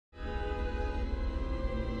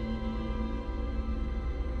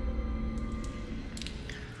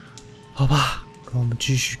好吧，让我们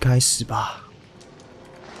继续开始吧。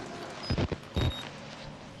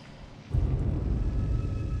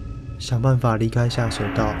想办法离开下水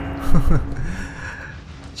道，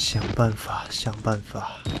想办法，想办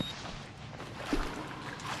法。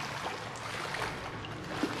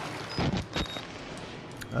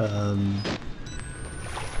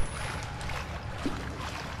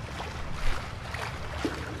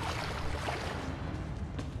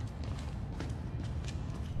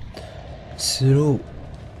思路，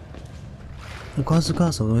我刚刚是看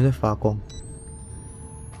到什么东西在发光？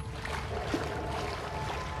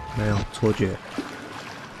没有，错觉。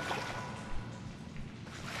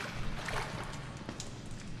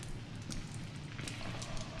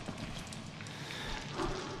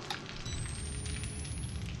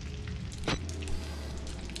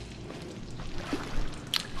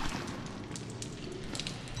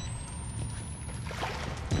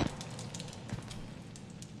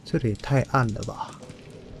这里也太暗了吧！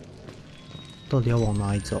到底要往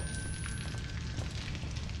哪里走？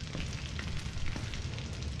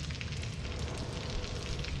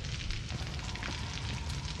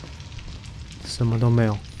什么都没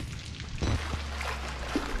有。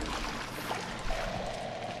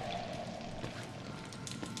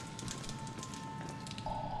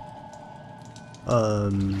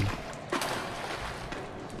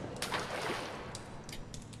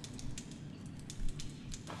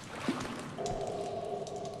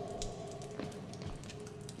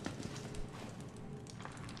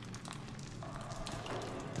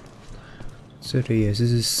这里也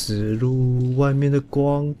是死路，外面的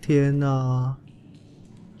光，天哪！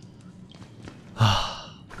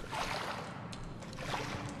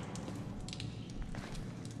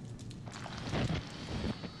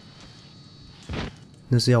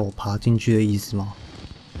那是要我爬进去的意思吗？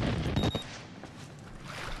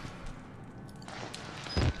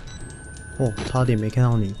哦，差点没看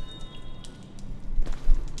到你。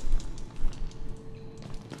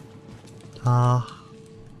他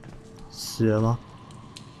死了吗？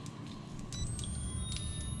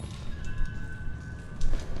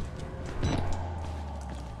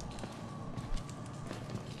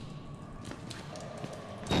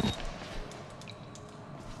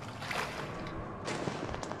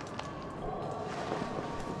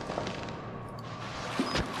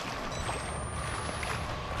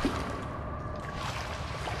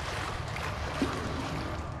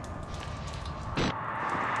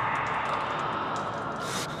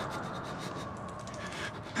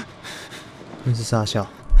那是傻笑。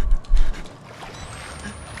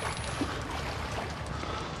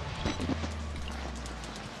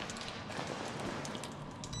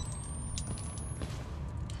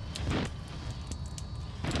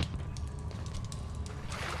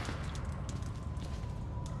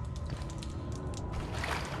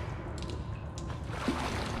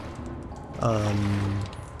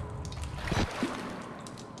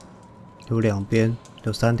有两边，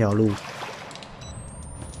有3条路。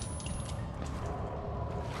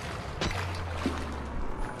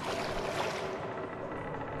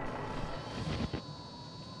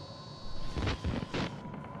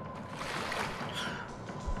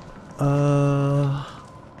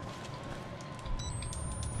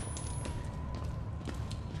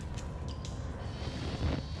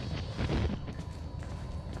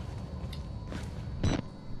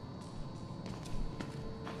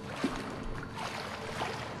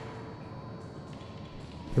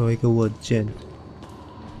有一个文件，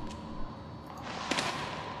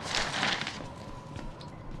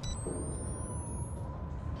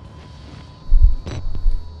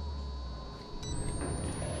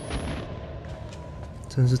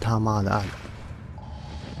真是他妈的暗！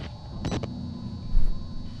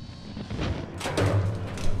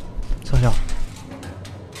笑笑，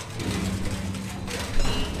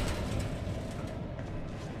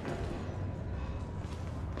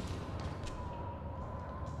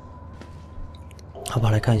好吧，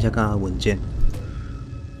来看一下刚刚的文件。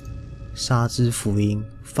沙之福音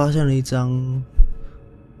发现了一张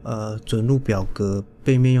准入表格，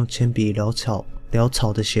背面用铅笔潦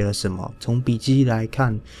草的写了什么。从笔记来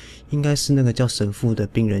看，应该是那个叫神父的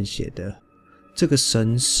病人写的。这个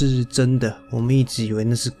神是真的，我们一直以为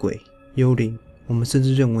那是鬼、幽灵，我们甚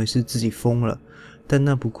至认为是自己疯了，但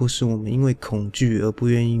那不过是我们因为恐惧而不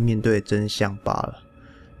愿意面对的真相罢了。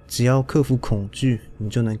只要克服恐惧，你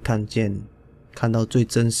就能看到最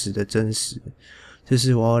真实的真实。这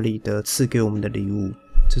是瓦尔里德赐给我们的礼物，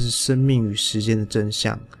这是生命与时间的真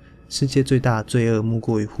相。世界最大的罪恶莫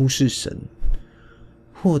过于忽视神，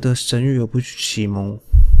获得神谕而不去启蒙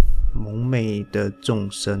蒙昧的众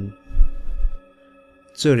生。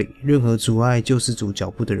这里任何阻碍救世主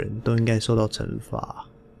脚步的人都应该受到惩罚。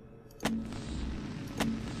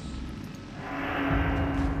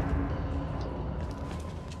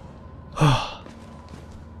啊！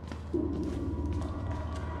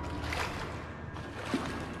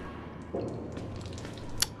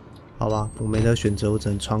好吧，我没得选择，我只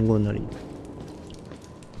能穿过那里。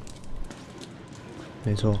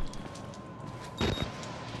没错。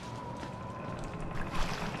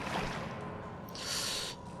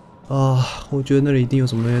啊，我觉得那里一定有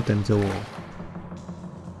什么东西等着我。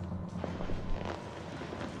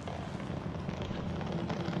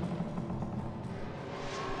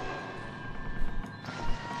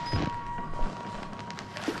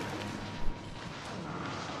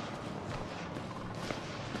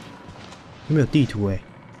有没有地图欸？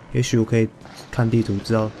也许我可以看地图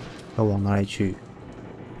知道要往哪里去。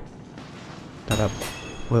大概，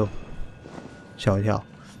我有吓我一跳。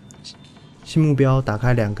新目标：打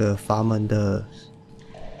开2个阀门的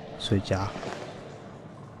水闸。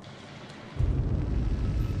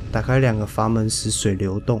打开2个阀门使水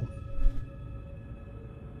流动。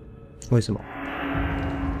为什么？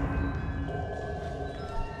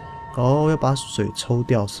哦，要把水抽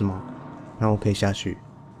掉是吗？然后我可以下去。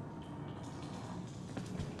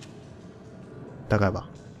大概吧。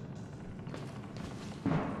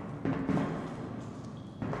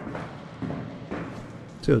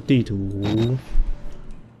这有地图。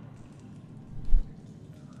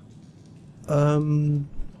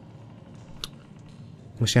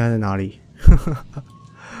我现在在哪里？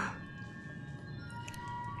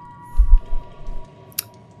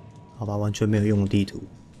好吧，完全没有用的地图。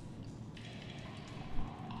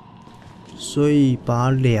所以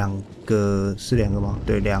把2个是2个吗？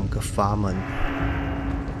对，2个阀门。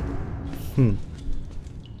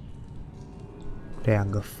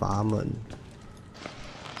2个阀门。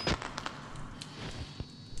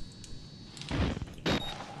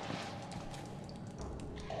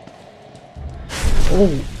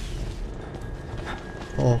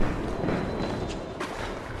哦，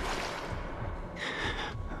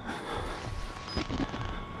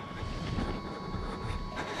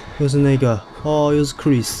又是那个，哦，又是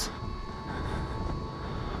Chris，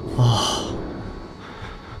 啊，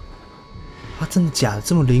他真的假的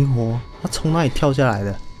这么灵活？他从哪里跳下来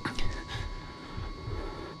的？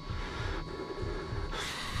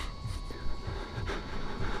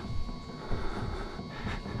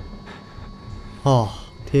哦，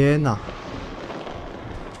天哪！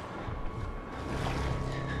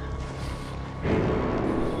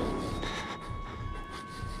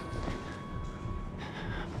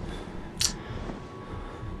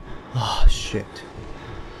啊 ，shit！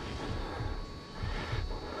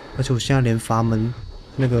 而且我现在连阀门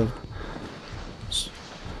那个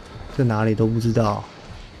在哪里都不知道。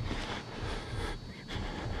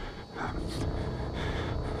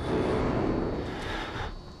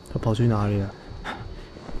他跑去哪里了？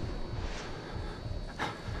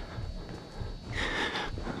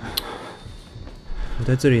我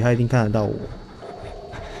在这里，他一定看得到我，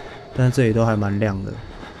但是这里都还蛮亮的，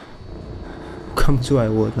看不出来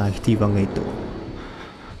我哪个地方可以躲。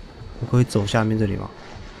我可以走下面这里吗？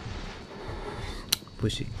不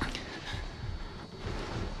行，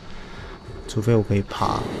除非我可以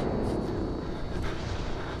爬。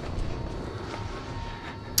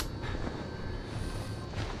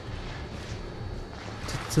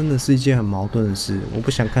这真的是一件很矛盾的事。我不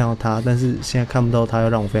想看到他，但是现在看不到他，又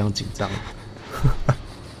让我非常紧张。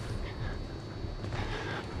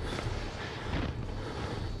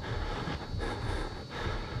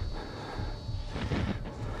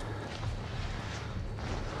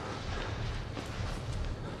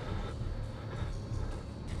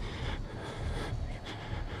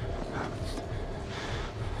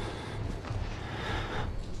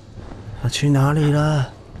他去哪里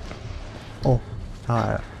了？哦，他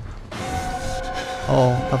来了。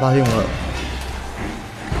哦，他发现我了。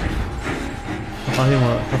他发现我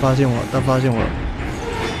了，他发现我了，他发现我了。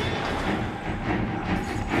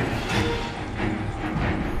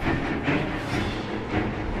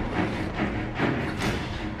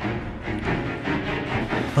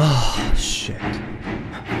啊 ，shit！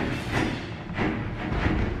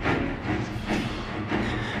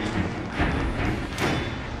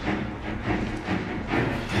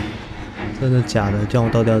 真的假的？这样我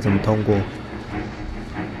到底要怎么通过？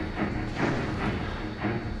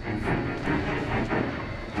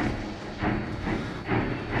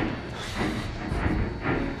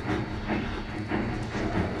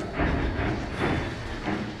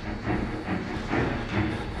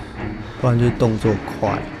不然就是动作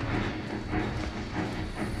快，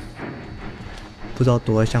不知道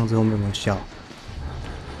躲在箱子后面有没有效。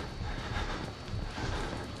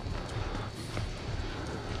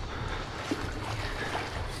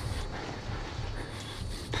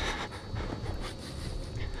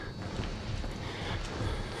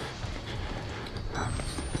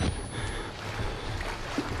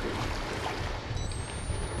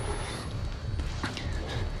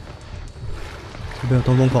边有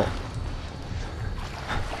通风口，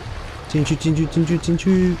进去！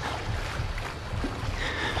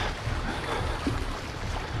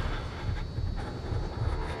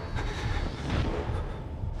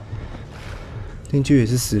进去也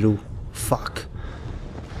是死路 ，fuck！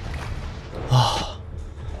 啊！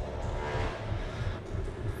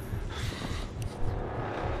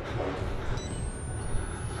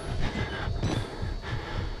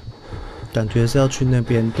感觉是要去那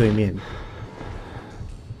边对面，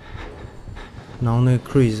然后那个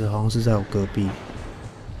Chris 好像是在我隔壁。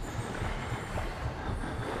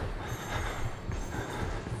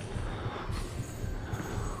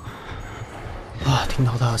啊！听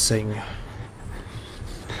到他的声音了。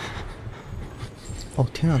哦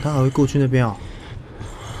天啊，他还会过去那边哦！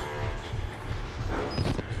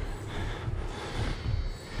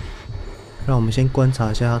让我们先观察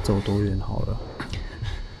一下他走多远好了，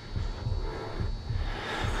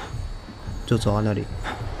就走到那里。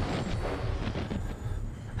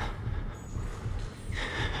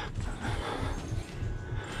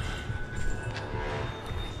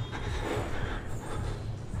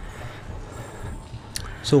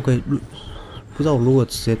所以我可以，不知道我如果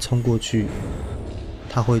直接冲过去。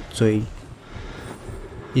他会追，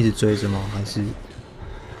一直追着吗？还是？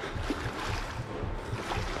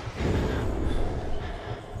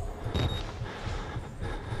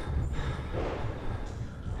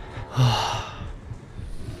啊！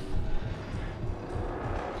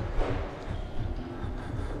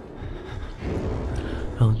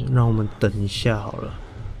让我们等一下好了。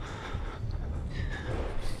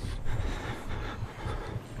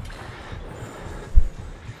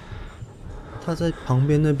他在旁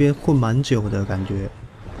边那边混蛮久的感觉。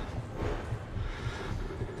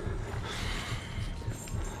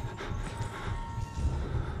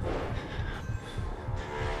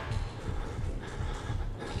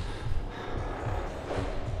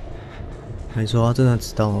没错，他真的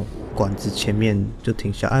只到管子前面就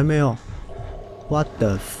停下。哎，没有 ，What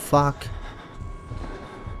the fuck？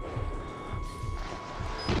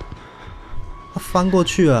 他翻过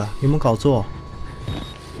去了，有没有搞错？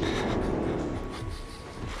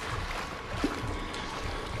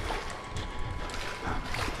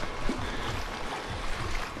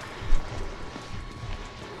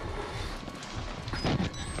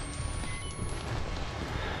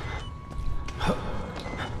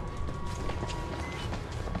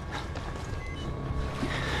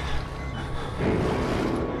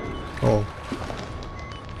哦，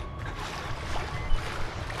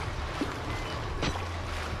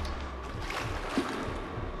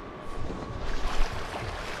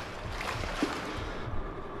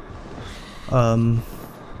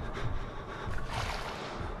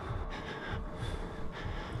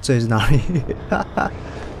这里是哪里？哈哈。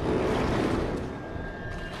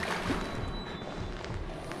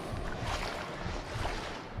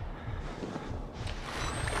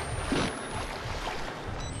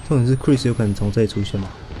重点是 Chris 有可能从这里出现吗？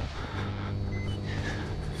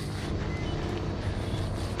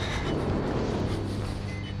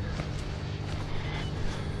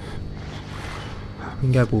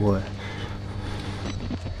应该不会。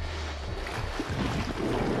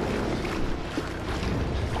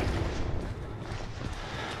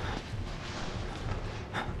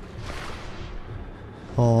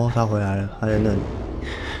哦，他回来了，他在那里。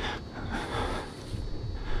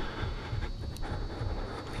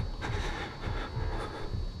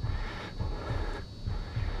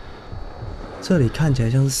这里看起来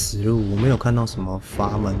像是死路，我没有看到什么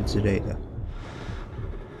阀门之类的。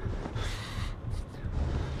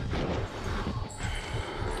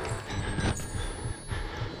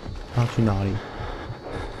他去哪里？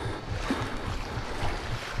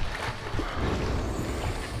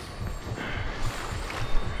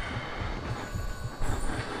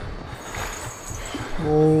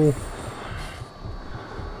哦，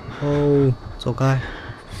哦，走开，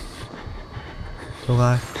走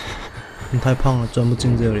开！你太胖了，钻不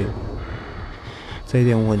进这里。这一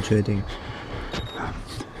点我很确定。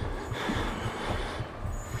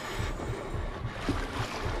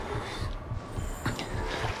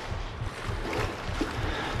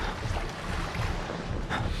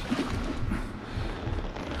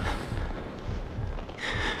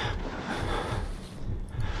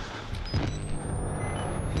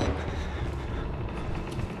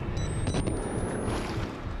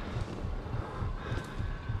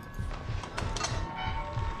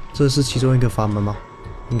这是其中一个阀门吗？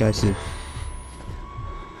应该是。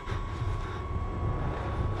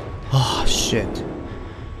啊 ，shit！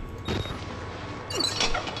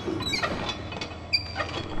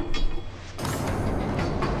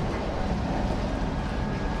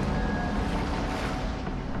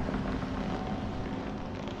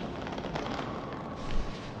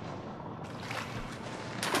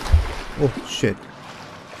哦，shit！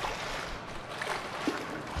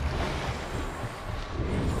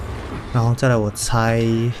然后再来，我猜，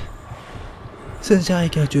剩下一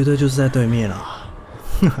个绝对就是在对面啦，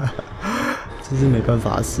这是没办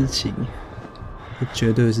法的事情，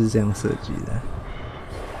绝对是这样设计的。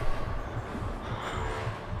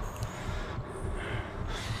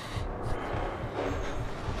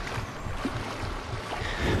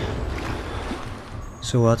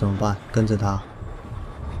所以我要怎么办？跟着他。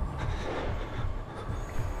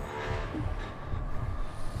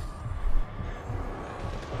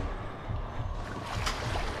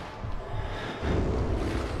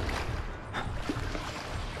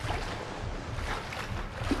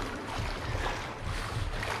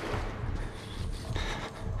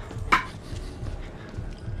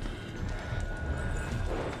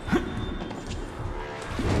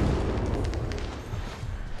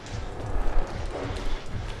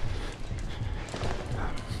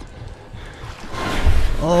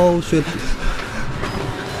哦，shit！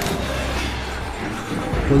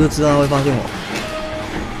我就知道他会发现我。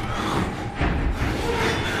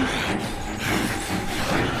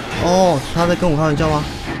哦，他在跟我开玩笑吗？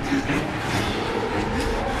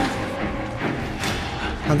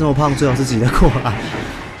他这么胖，最好是自己再过来。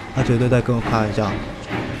他绝对在跟我开玩笑。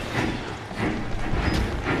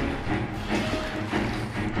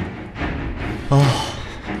哦，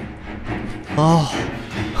哦。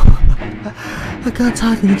他刚刚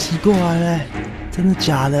差点挤过来嘞，真的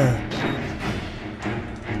假的？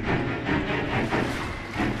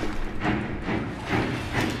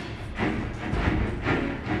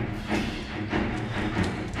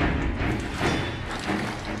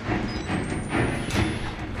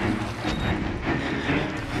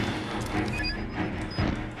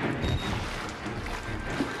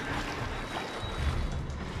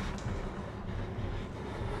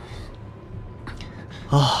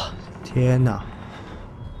啊！天哪！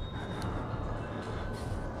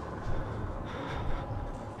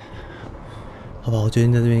好吧，我决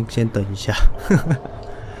定在这边先等一下。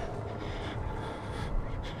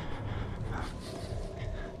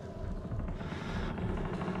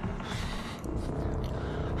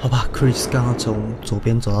好吧 ，Chris 刚刚从左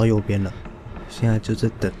边走到右边了，现在就在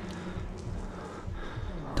等。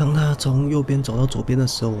当他从右边走到左边的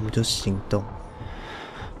时候，我们就行动。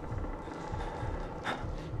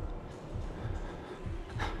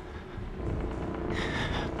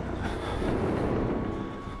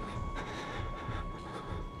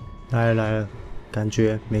来了来了，感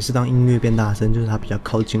觉每次当音乐变大声，就是他比较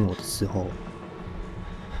靠近我的时候。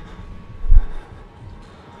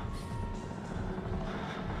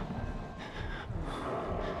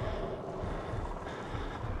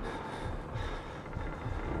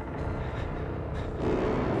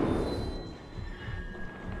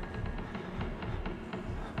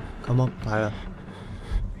Come on， 来了。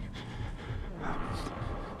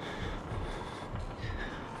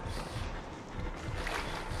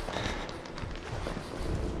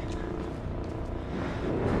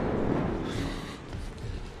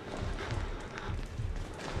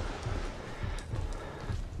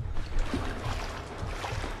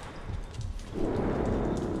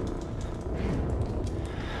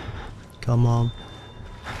Come on，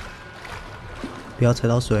 不要踩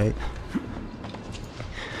到水。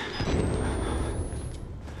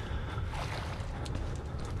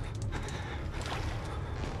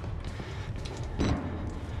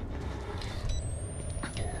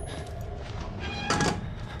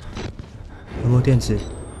有没有电池？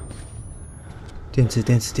电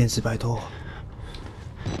池，拜托。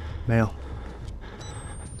没有。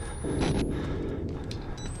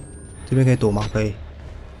这边可以躲吗？可以。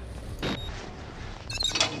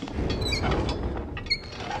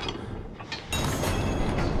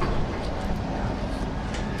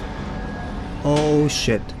Oh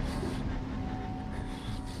shit！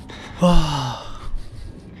 哇！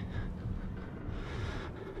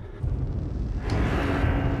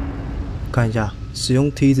看一下，使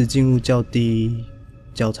用梯子进入较低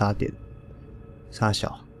交叉点。傻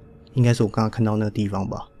小，应该是我刚刚看到那个地方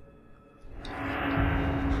吧？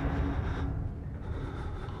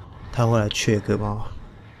他会来check吗？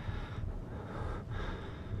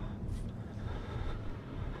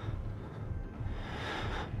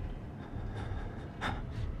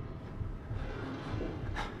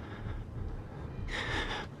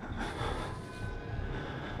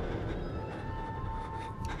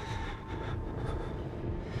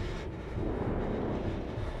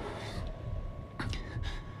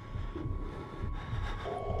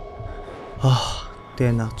啊！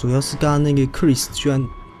天哪，主要是刚刚那个 Chris 居然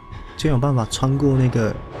有办法穿过那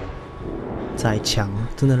个窄墙，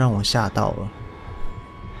真的让我吓到了。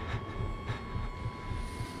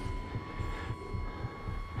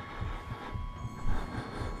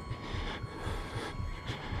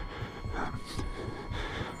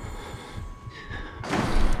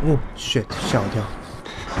shit， 吓我一跳。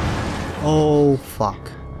Oh fuck！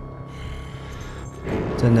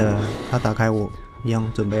 真的，他打开我一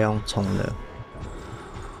样准备要冲的。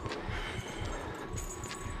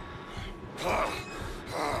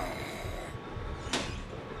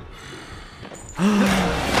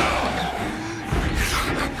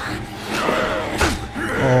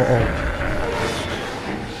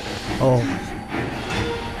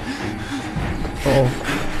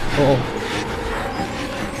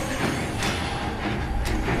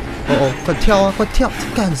快跳啊！快跳！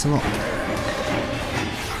干什么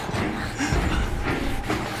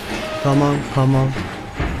 ？Come on, come on,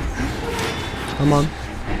 come on！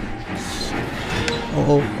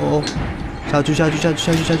 哦！下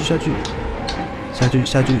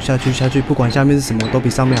去！不管下面是什么，都比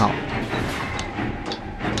上面好。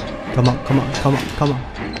Come on, come on, come on, come on,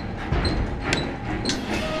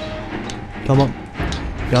 come on！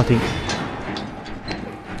 不要停！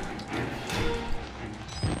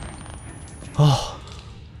哦，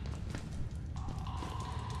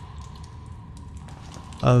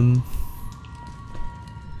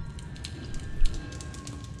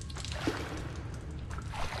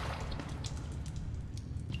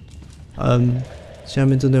下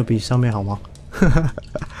面真的有比上面好吗？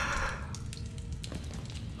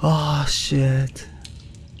啊 shit！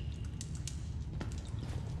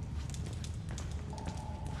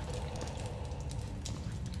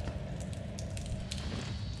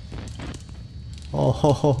 哦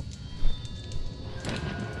吼吼！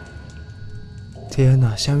天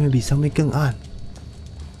哪，下面比上面更暗。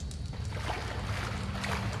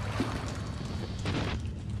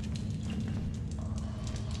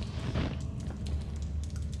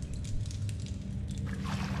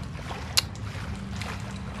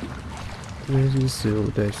这边是死路，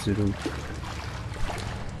对，死路。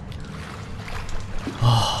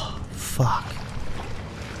啊 ，fuck！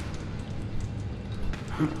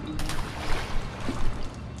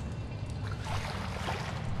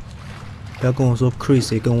 不要跟我说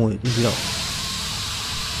Chris 也跟我一起到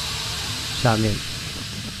下面。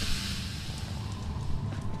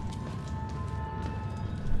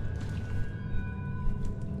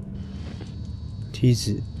梯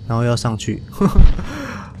子，然后要上去。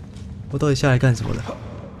我到底下来干什么的？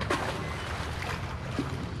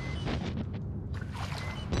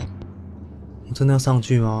我真的要上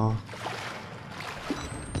去吗？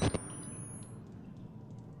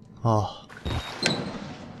哦，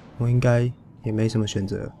我应该也没什么选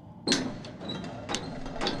择。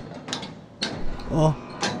哦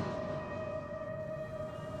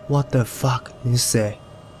 ，What the fuck？ 你是谁？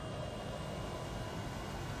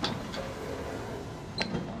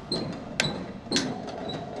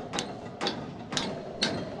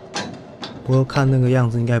我看那个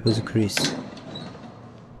样子，应该不是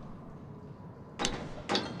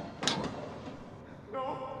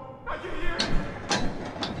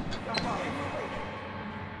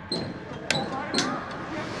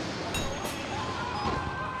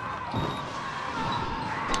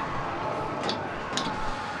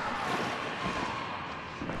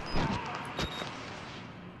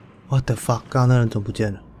the fuck？ 刚刚那人怎么不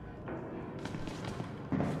见了？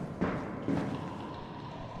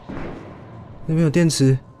那边有电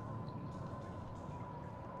池。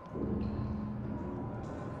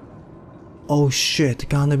Oh shit！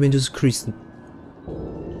 刚刚那边就是 Chris。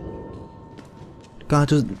刚刚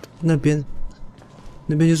就是那边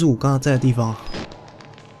就是我刚刚在的地方。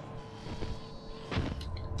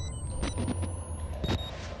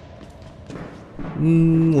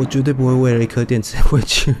我绝对不会为了一颗电池回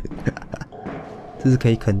去，这是可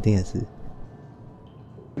以肯定的事。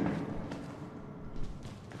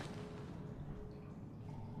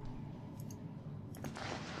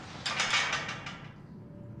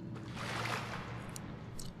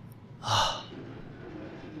啊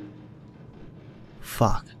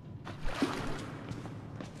 ，fuck！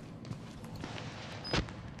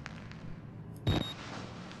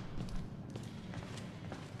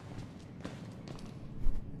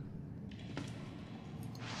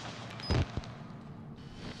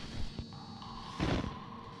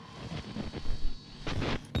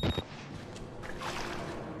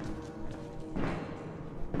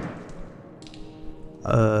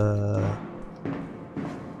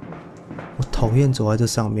 我讨厌走在这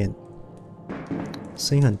上面，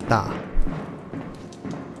声音很大。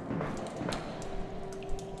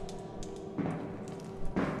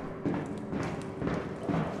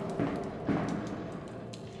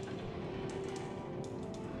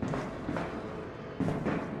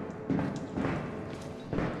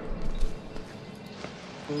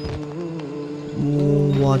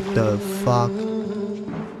What the fuck？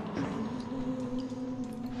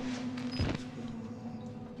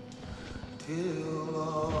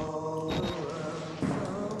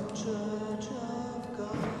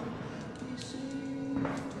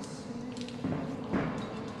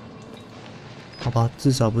好吧，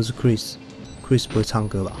至少不是 Chris 不会唱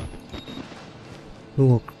歌吧？如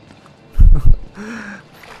果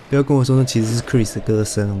不要跟我说那其实是 Chris 的歌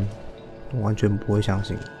声，我完全不会相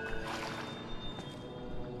信。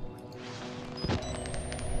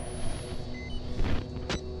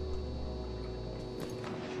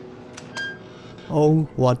Oh,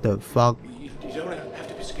 what the fuck? You don't have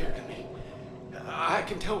to be scared of me. I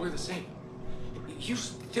can tell we're the same. You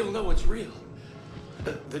still know it's real.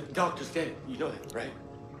 The doctor's dead. You know that, right?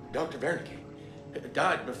 Dr. Wernicke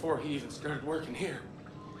died before he even started working here.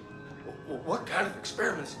 What kind of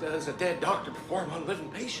experiments does a dead doctor perform on living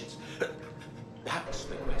patients? That's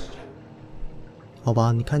the question. 好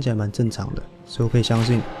吧，你看起来蛮正常的，所以我可以相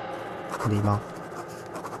信你吗？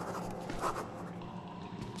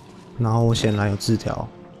然后我显然有字条，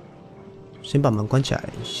先把门关起来，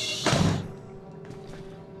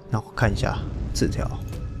然后看一下字条。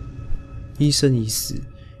医生已死，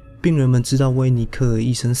病人们知道威尼克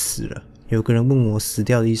医生死了。有个人问我，死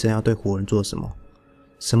掉的医生要对活人做什么？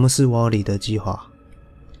什么是瓦尔里德计划？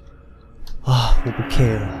啊，我不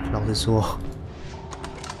care 了，老实说。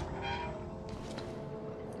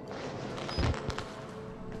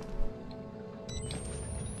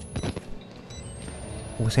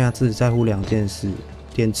我现在只在乎2件事：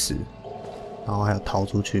电池，然后还有逃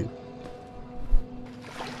出去。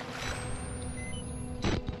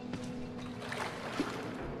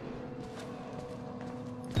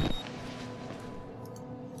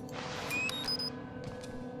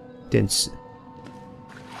电池。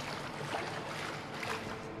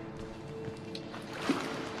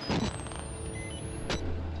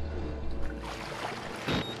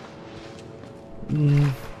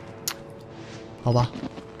好吧，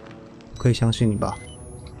可以相信你吧。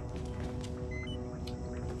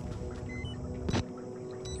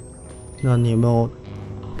那你有没有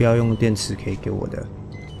不要用的电池可以给我的？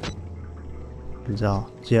你知道，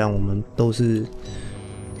既然我们都是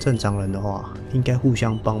正常人的话，应该互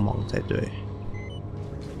相帮忙才对。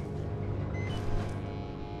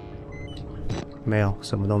没有，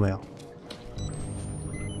什么都没有。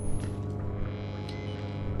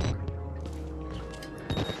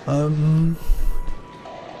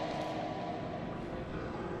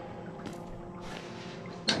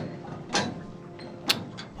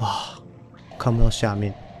哇，看不到下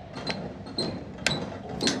面。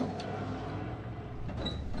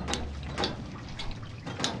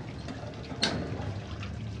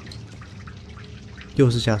又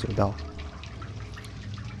是下水道。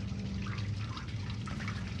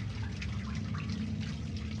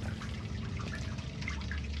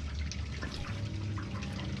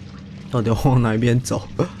到底要往哪一边走？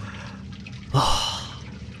啊！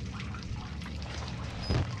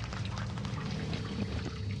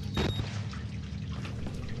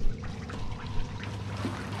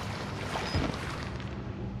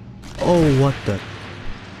哦，我的！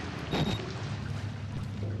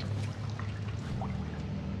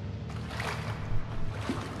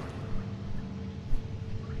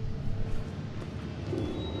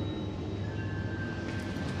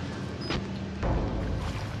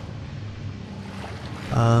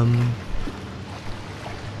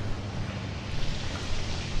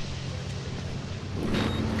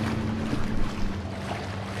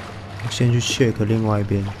我先去 check 另外一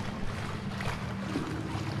边。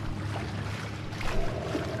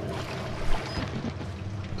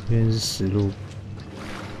这边是死路，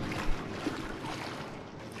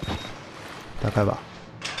大概吧。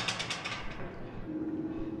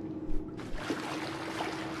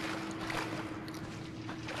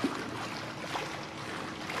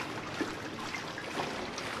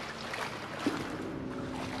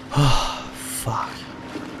啊 ，fuck！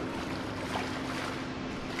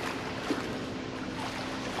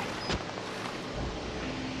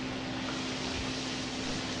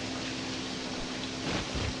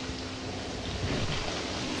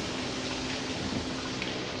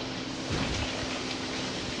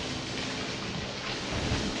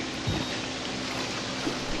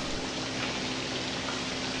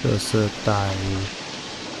 垃圾袋。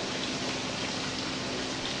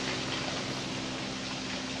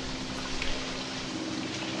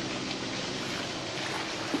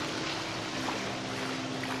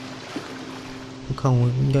我看我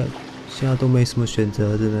应该现在都没什么选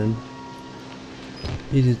择，只能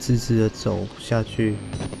一直直直的走下去。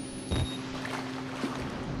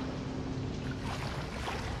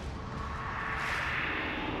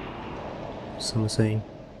什么声音？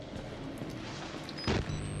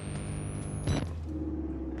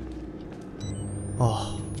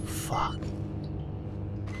哦 ，fuck，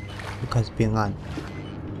 又开始变暗。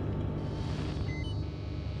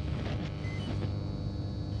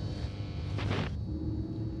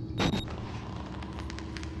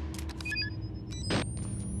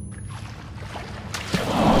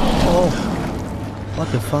哦 ，what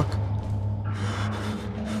the fuck？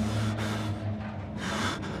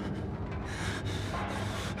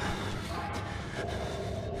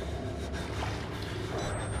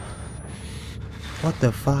 What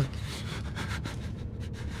the fuck？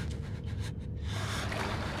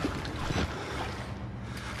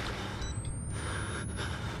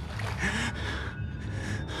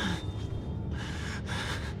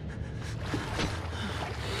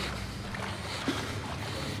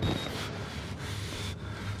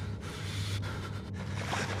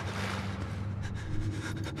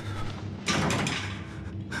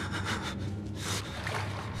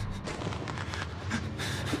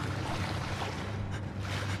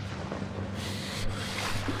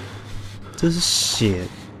 这是血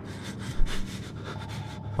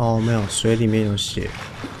哦，没有，水里面有血。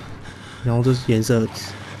然后这是颜色，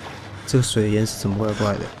这个水的颜色怎么怪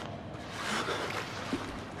怪的？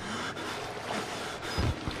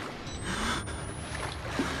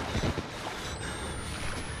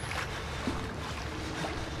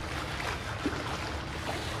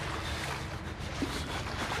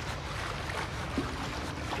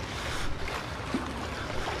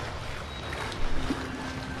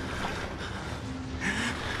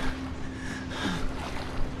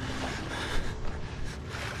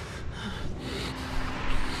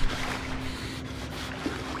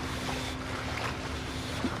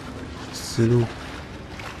思路。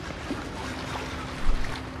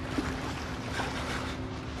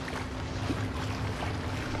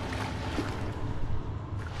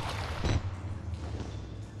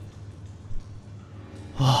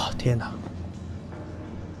啊！天哪！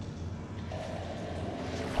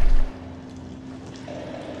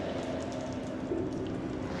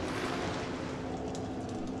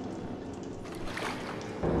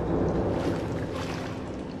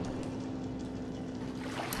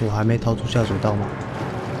我还没逃出下水道吗？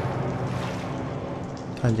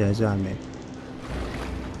看起来是还没。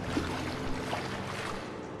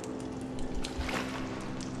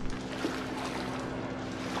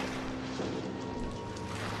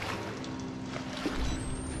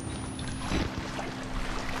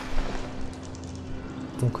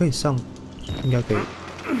我可以上，应该可以。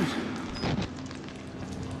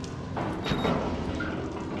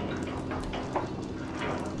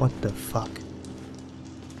What the fuck？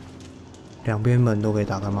 两边门都可以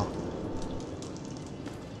打开吗？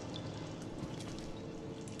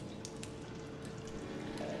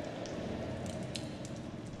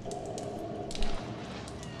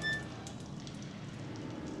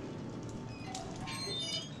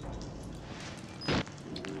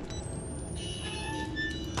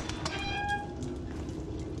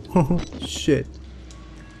哼哼 ，shit！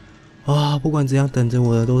 啊，不管怎样，等着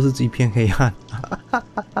我的都是一片黑暗。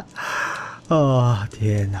啊，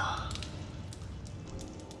天哪！